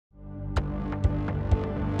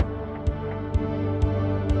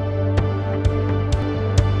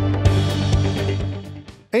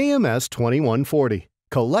AMS 2140,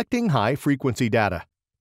 Collecting High-Frequency Data.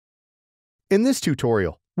 In this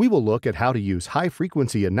tutorial, we will look at how to use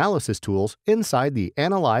high-frequency analysis tools inside the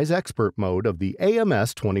Analyze Expert mode of the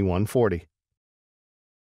AMS 2140.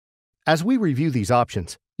 As we review these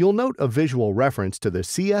options, you'll note a visual reference to the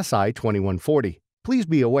CSI 2140. Please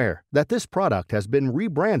be aware that this product has been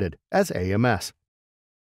rebranded as AMS.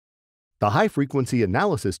 The high-frequency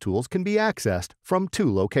analysis tools can be accessed from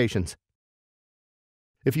two locations.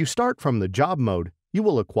 If you start from the job mode, you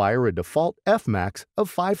will acquire a default Fmax of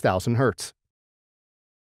 5000 Hz.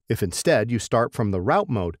 If instead you start from the route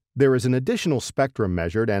mode, there is an additional spectrum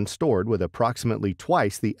measured and stored with approximately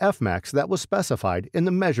twice the Fmax that was specified in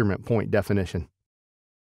the measurement point definition.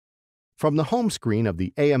 From the home screen of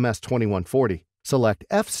the AMS 2140, select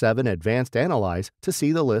F7 Advanced Analyze to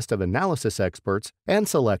see the list of analysis experts and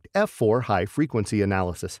select F4 High Frequency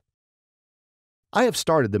Analysis. I have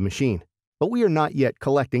started the machine, but we are not yet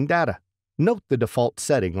collecting data. Note the default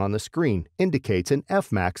setting on the screen indicates an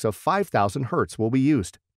Fmax of 5000 Hz will be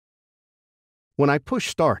used. When I push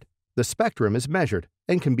Start, the spectrum is measured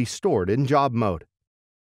and can be stored in job mode.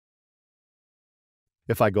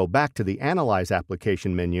 If I go back to the Analyze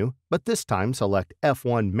application menu, but this time select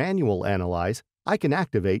F1 Manual Analyze, I can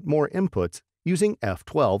activate more inputs using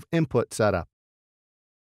F12 Input Setup.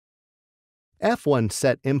 F1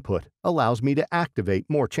 Set Input allows me to activate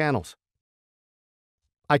more channels.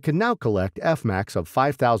 I can now collect Fmax of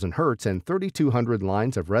 5000 Hz and 3200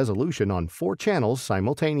 lines of resolution on 4 channels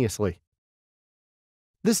simultaneously.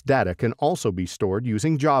 This data can also be stored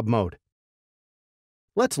using job mode.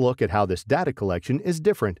 Let's look at how this data collection is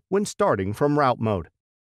different when starting from route mode.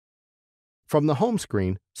 From the home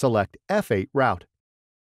screen, select F8 Route.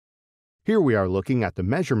 Here we are looking at the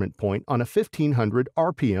measurement point on a 1500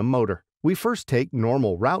 RPM motor. We first take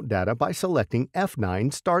normal route data by selecting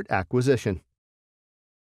F9 Start Acquisition.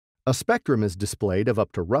 A spectrum is displayed of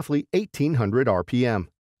up to roughly 1800 RPM.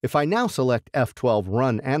 If I now select F12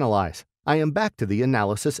 Run Analyze, I am back to the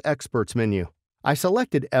Analysis Experts menu. I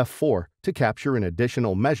selected F4 to capture an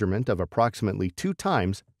additional measurement of approximately 2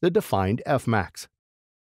 times the defined Fmax.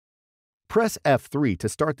 Press F3 to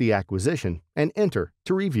start the acquisition and Enter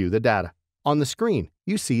to review the data. On the screen,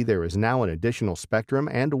 you see there is now an additional spectrum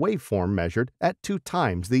and waveform measured at 2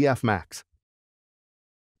 times the Fmax.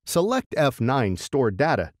 Select F9 Store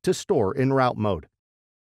Data to store in route mode.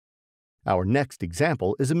 Our next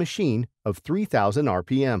example is a machine of 3000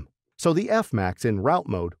 RPM, so the Fmax in route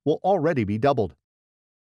mode will already be doubled.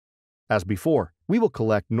 As before, we will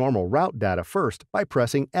collect normal route data first by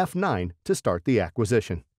pressing F9 to start the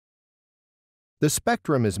acquisition. The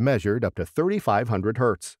spectrum is measured up to 3500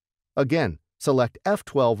 Hz. Again, select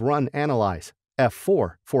F12 Run Analyze,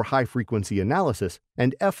 F4 for high-frequency analysis,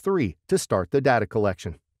 and F3 to start the data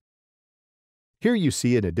collection. Here you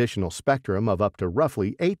see an additional spectrum of up to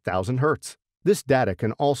roughly 8000 Hz. This data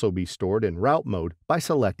can also be stored in route mode by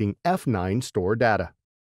selecting F9 Store Data.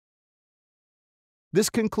 This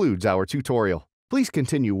concludes our tutorial. Please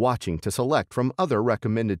continue watching to select from other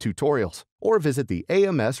recommended tutorials, or visit the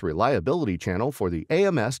AMS Reliability channel for the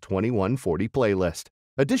AMS 2140 playlist.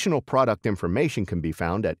 Additional product information can be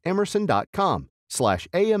found at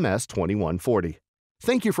emerson.com/AMS 2140.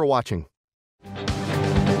 Thank you for watching.